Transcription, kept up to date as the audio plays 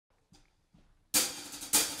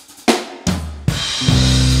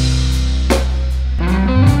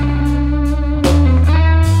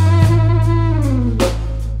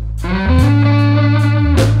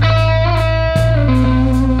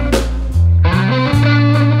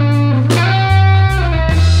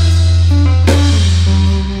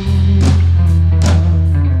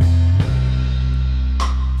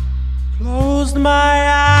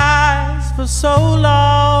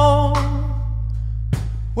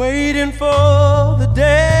waiting for the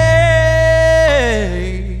day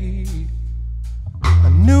a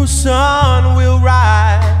new sun will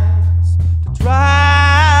rise to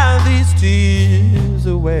dry these tears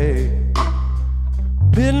away.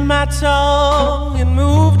 Bit my tongue and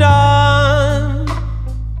moved on,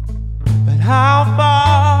 but how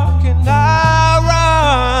far can I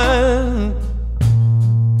run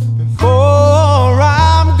before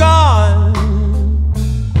I'm gone?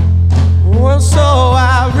 Well, so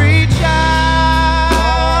I reach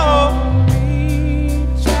out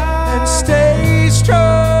and stay strong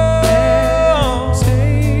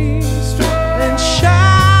and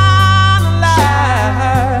shine a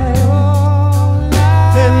light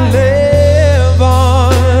and live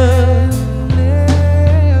on.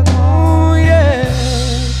 Oh, yeah.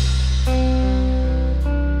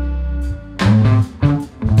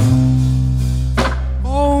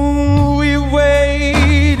 Oh, we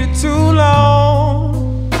waited too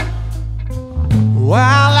long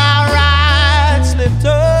while our ride slipped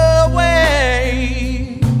away.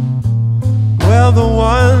 Well, the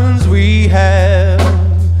ones we have,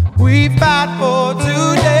 we fight for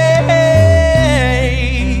today.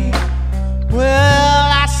 Well,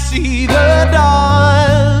 I see the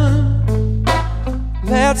dawn.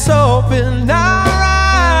 Let's open our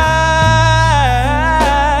eyes.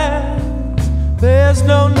 There's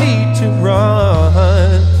no need to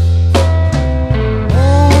run.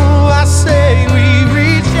 Oh, I say we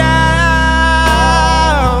reach out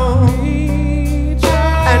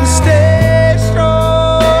and stay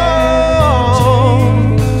strong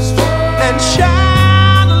and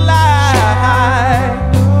shine a light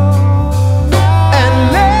and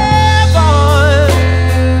live on.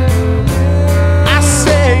 I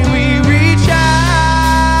say we reach out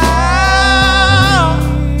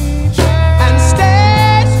and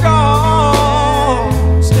stay strong,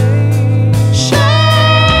 shine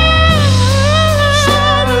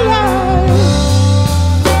a light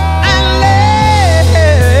and live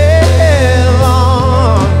on.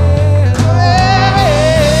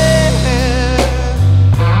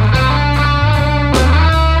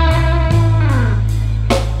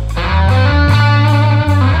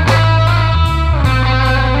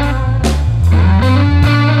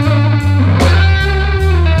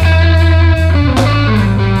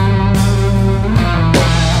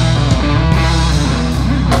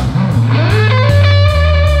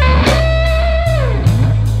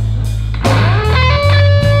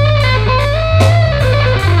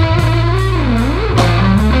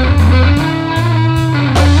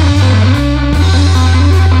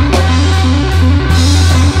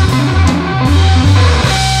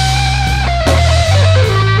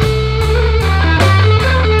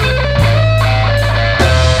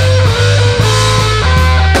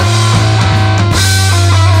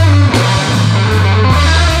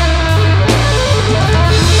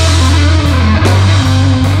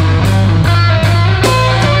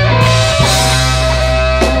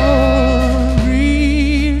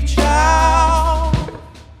 Reach out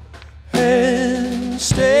and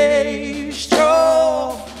stay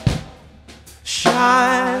strong.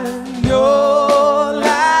 Shine your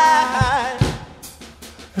light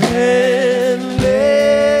and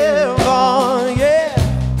live on, yeah.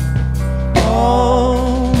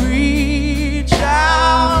 Oh, reach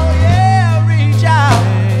out, yeah, reach out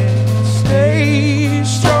and stay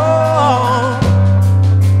strong.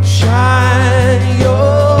 Shine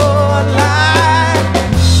your light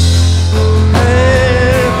and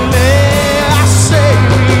live. I say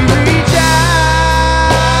we reach out,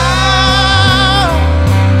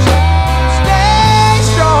 stay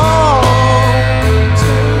strong,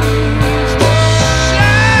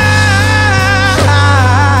 shine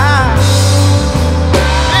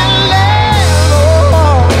and live.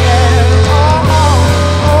 Oh yeah,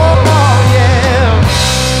 oh yeah.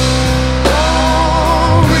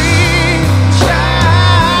 Oh, reach out,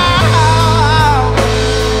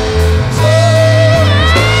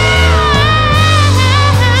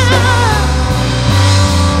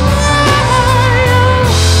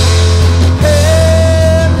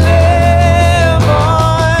 and live on.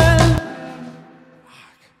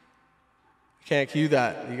 Can't cue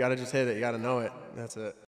that. You gotta just hit it. You gotta know it. That's it.